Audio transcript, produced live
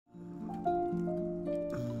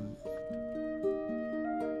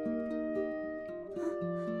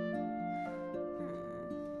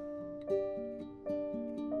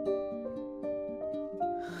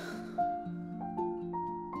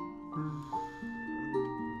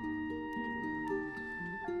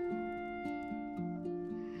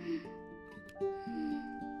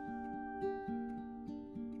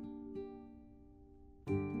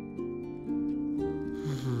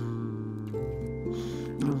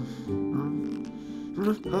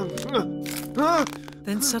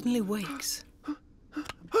Then suddenly wakes.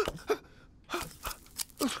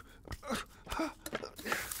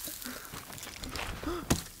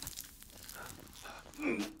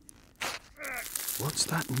 What's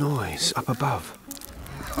that noise up above?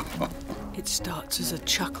 It starts as a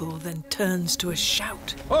chuckle, then turns to a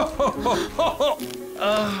shout.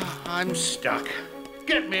 I'm stuck.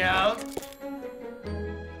 Get me out.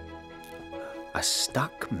 A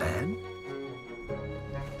stuck man?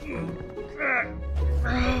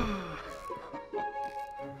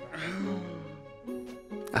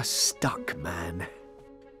 A stuck man.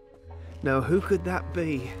 Now, who could that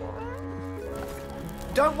be?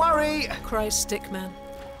 Don't worry, Cries Stickman.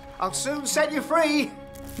 I'll soon set you free.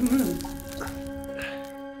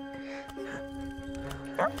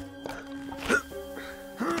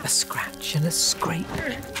 A scratch and a scrape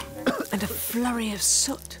and a flurry of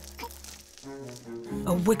soot.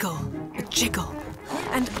 A wiggle, a jiggle,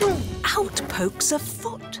 and out pokes a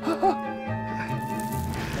foot.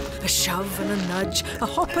 A shove and a nudge, a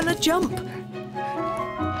hop and a jump.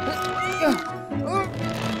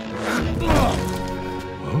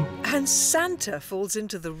 And Santa falls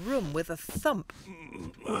into the room with a thump.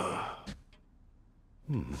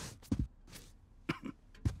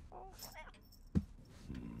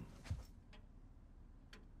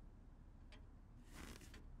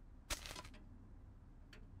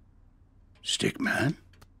 Stickman?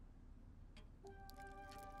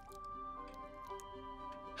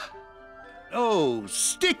 Oh,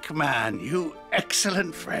 Stickman, you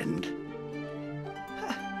excellent friend.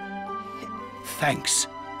 Thanks.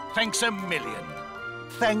 Thanks a million.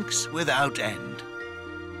 Thanks without end.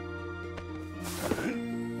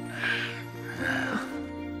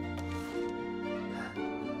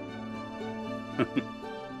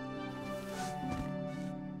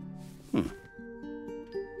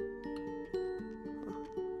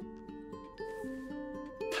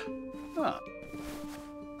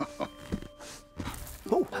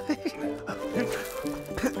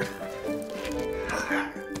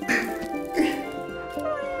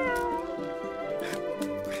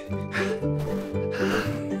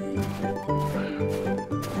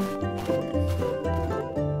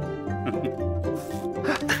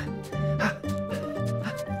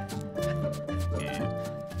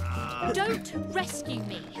 Don't rescue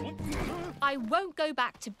me. I won't go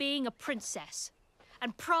back to being a princess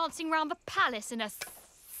and prancing round the palace in a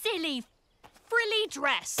silly, frilly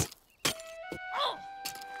dress. Oh.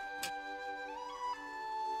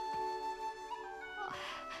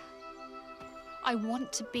 I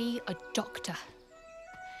want to be a doctor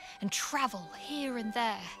and travel here and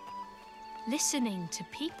there, listening to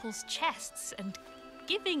people's chests and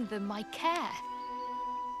giving them my care.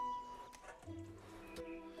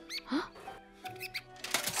 Huh?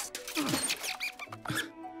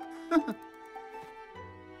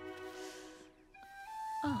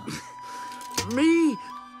 Me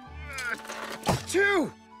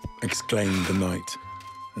too! Exclaimed the knight,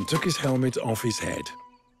 and took his helmet off his head.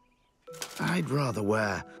 I'd rather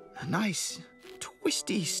wear a nice,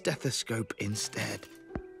 twisty stethoscope instead.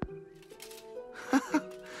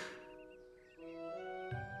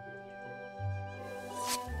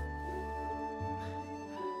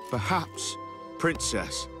 Perhaps,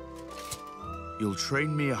 Princess, you'll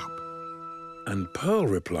train me up. And Pearl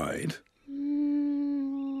replied,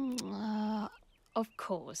 Of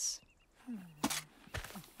course.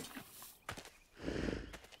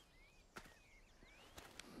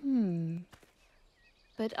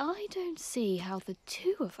 But I don't see how the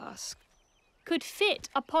two of us could fit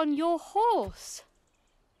upon your horse.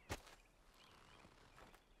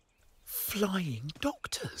 Flying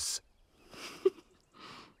Doctors.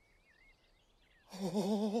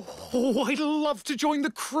 Oh, I'd love to join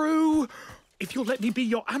the crew. If you'll let me be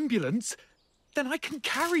your ambulance, then I can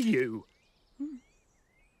carry you.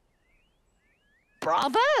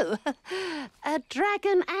 Bravo! A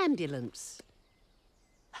dragon ambulance.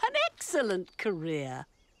 An excellent career.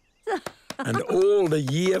 and all the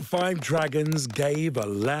Year 5 dragons gave a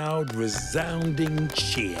loud, resounding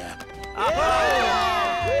cheer.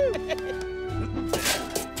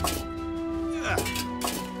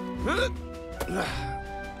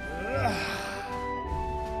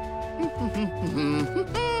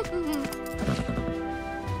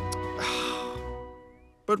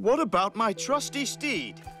 But what about my trusty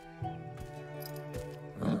steed?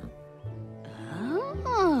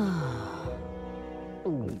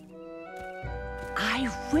 I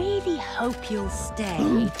really hope you'll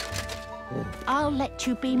stay. I'll let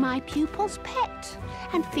you be my pupil's pet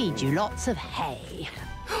and feed you lots of hay.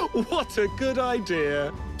 What a good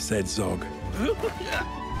idea, said Zog.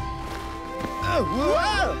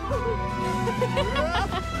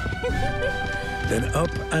 Then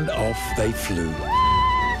up and off they flew.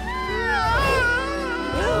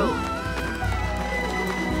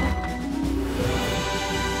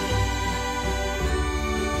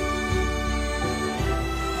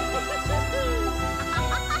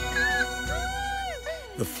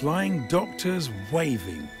 The Flying Doctors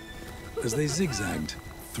waving as they zigzagged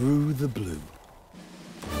through the blue.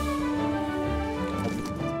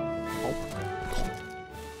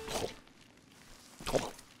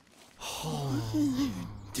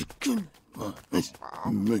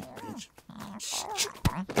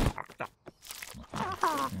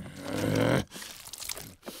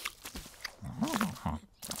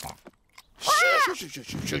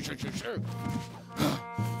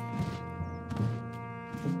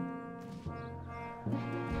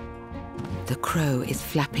 The crow is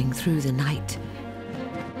flapping through the night.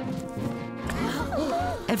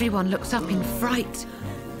 Everyone looks up in fright.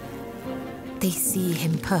 They see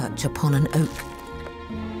him perch upon an oak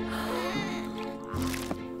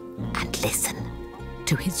and listen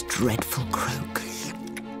to his dreadful croak.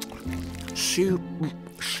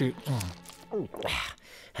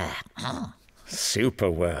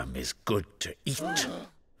 Superworm is good to eat.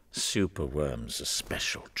 Superworm's a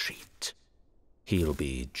special treat. He'll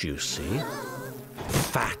be juicy,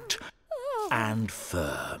 fat, and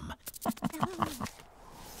firm.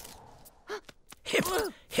 Hip,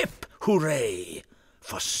 hip, hooray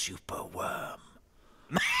for Superworm.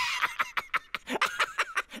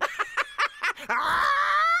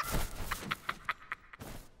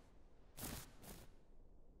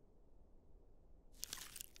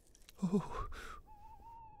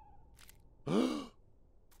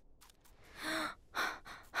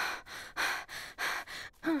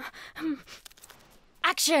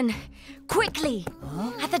 Action! Quickly!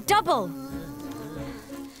 At the double!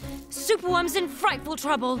 Superworm's in frightful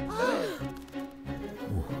trouble.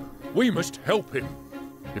 We must help him,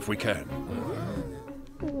 if we can.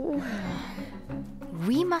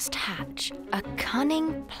 We must hatch a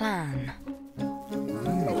cunning plan.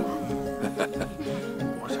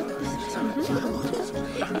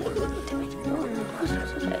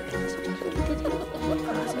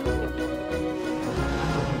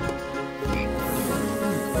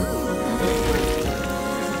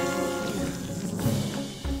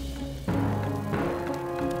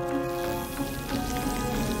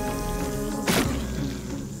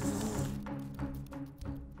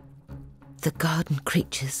 The garden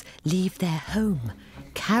creatures leave their home,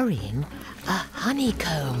 carrying a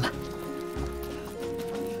honeycomb.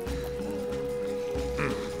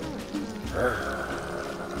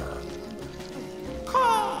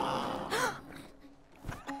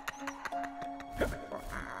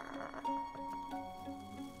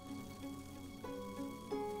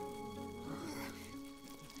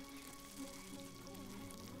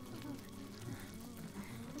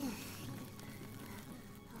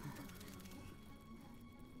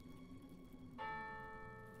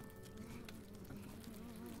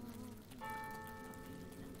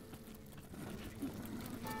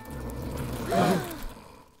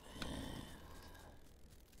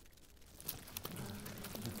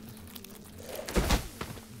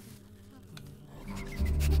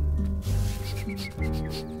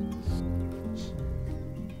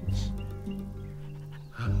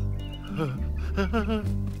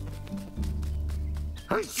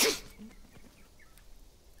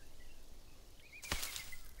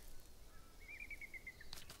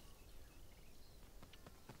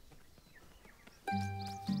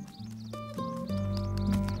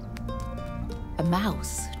 A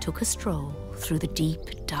mouse took a stroll through the deep,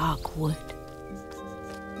 dark wood.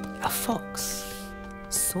 A fox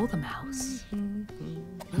saw the mouse, and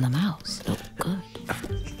the mouse looked good.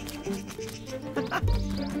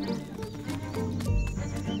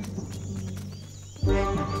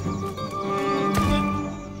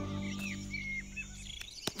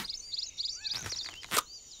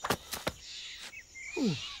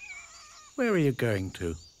 Where are you going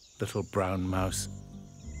to, little brown mouse?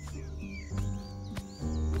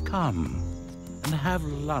 Come and have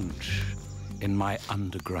lunch in my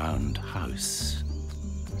underground house.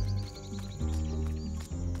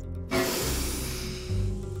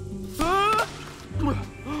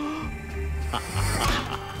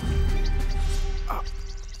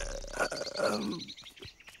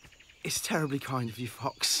 It's terribly kind of you,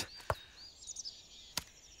 Fox.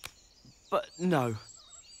 But no.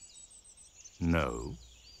 No?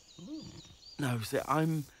 No,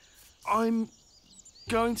 I'm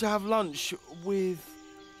going to have lunch with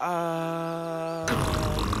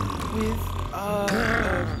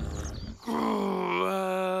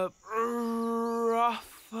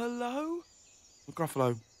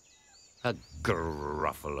Gruffalo. A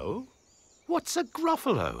Gruffalo? What's a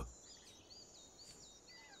Gruffalo?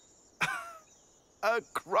 A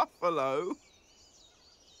Gruffalo?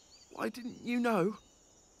 Why didn't you know?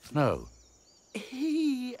 No.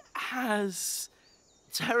 He has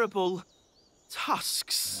terrible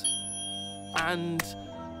tusks and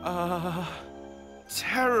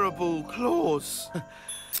terrible claws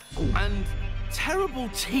and terrible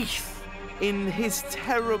teeth in his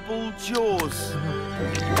terrible jaws.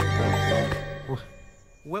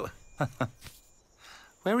 Well,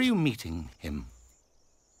 where are you meeting him?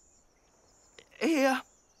 Here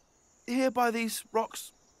by these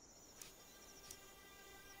rocks.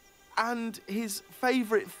 And his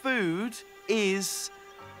favourite food is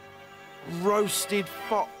roasted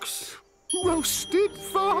fox. Roasted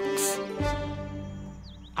fox?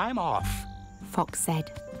 I'm off. Fox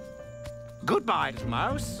said. Goodbye, little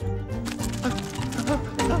mouse.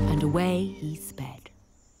 And away he sped.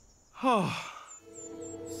 Oh.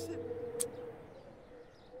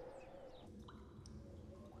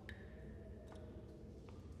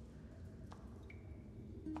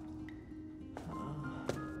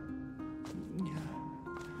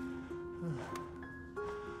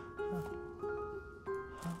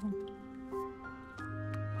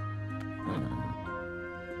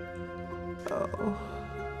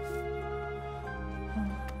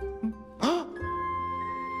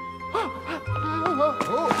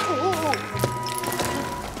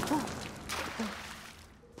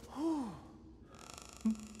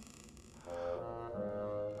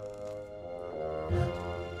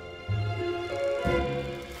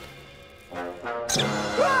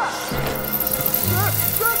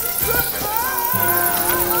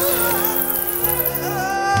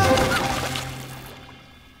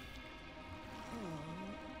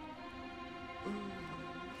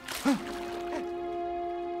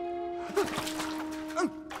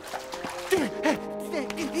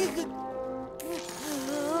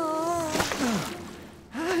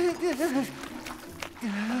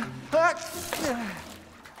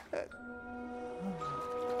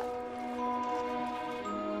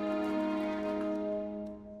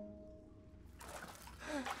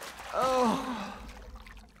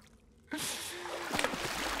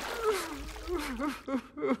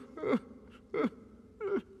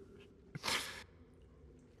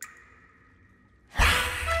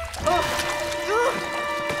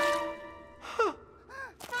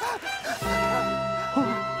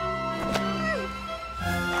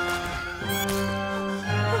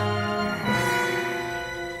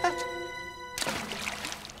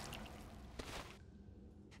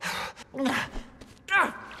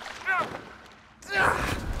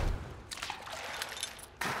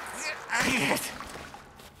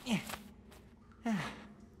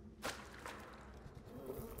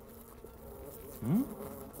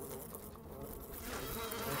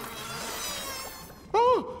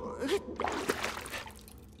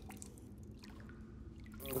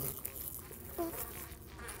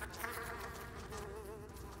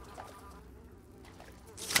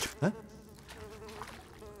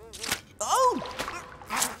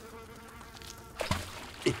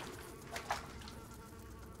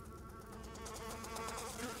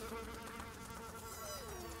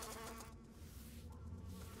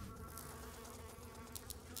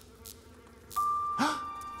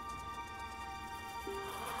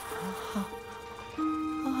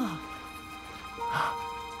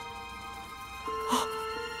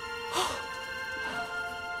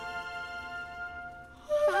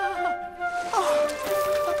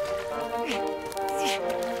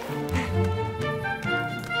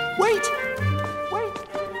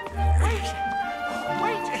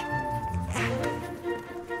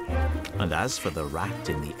 And as for the rat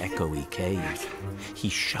in the echoey cave, he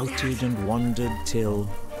shouted and wandered till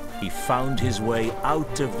he found his way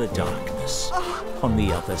out of the darkness on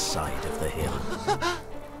the other side of the hill.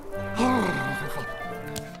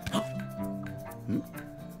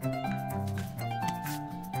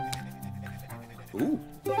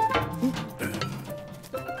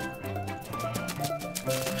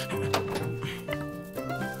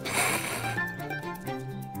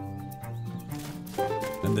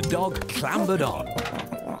 And the dog clambered on.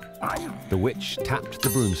 The witch tapped the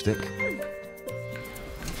broomstick.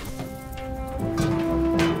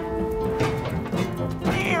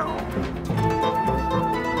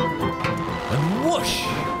 And whoosh!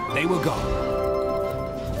 They were gone.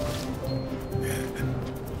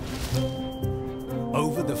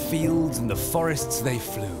 Over the fields and the forests they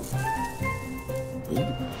flew.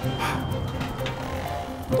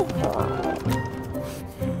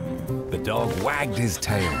 The dog wagged his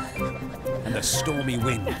tail, and the stormy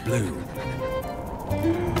wind blew.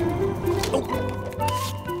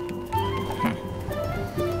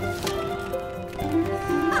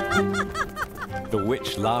 The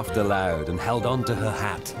witch laughed aloud and held on to her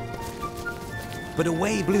hat. But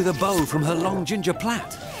away blew the bow from her long ginger plait.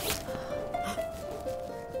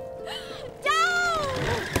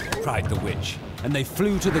 Down! Cried the witch, and they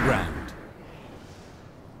flew to the ground.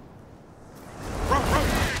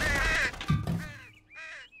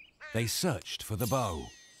 They searched for the bow.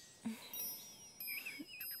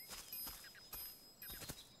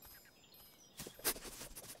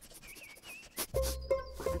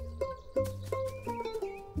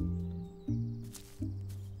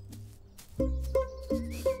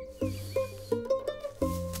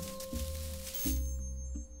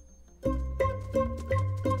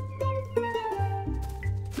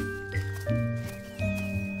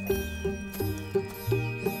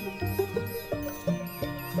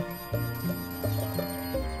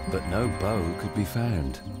 But no bow could be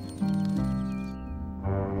found.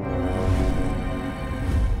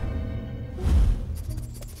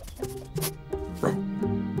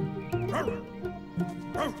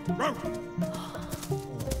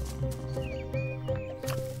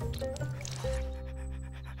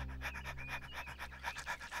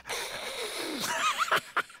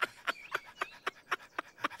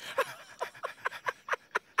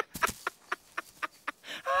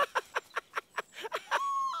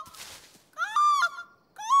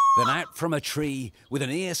 Then out from a tree, with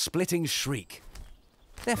an ear-splitting shriek,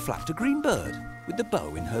 there flapped a green bird with the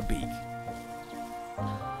bow in her beak.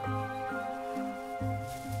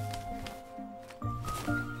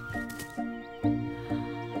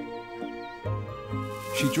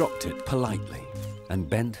 She dropped it politely and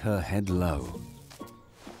bent her head low,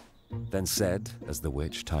 then said, as the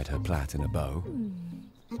witch tied her plait in a bow,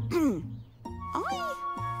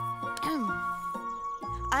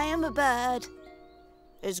 I am a bird,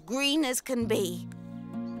 as green as can be.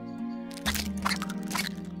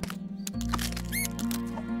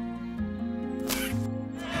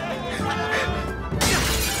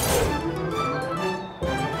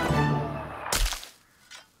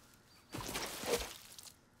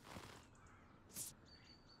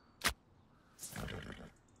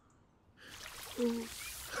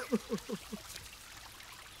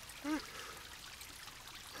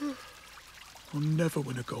 I'll never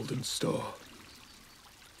win a golden star.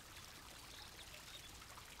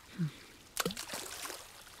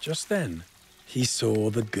 Just then, he saw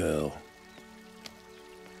the girl.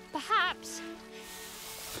 Perhaps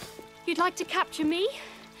you'd like to capture me?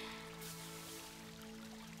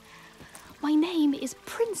 My name is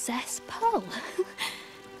Princess Pearl.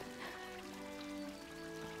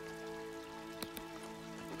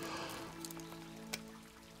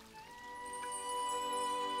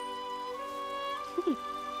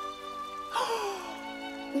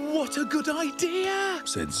 What a good idea,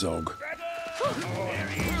 said Zog.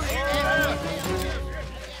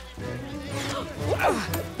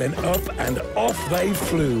 Then up and off they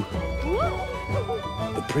flew,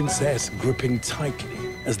 the princess gripping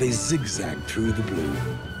tightly as they zigzagged through the blue.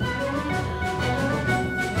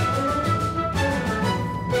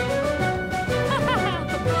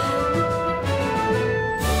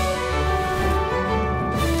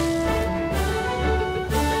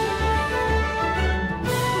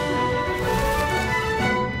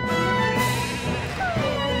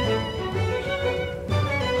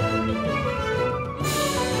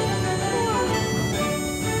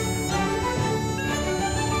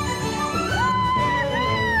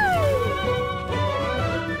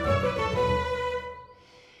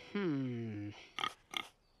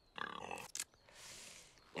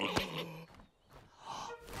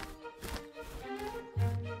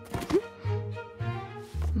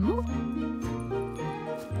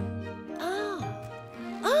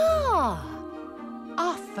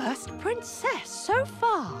 Our first princess so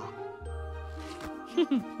far.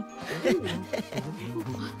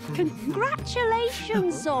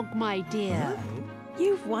 Congratulations, Zog, my dear.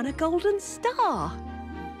 You've won a golden star.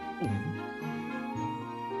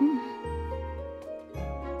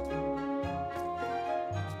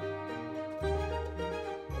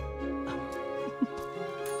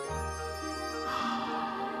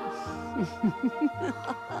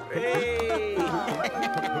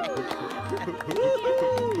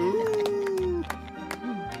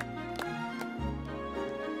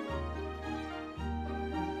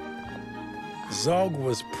 Zog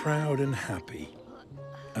was proud and happy,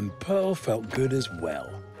 and Pearl felt good as well.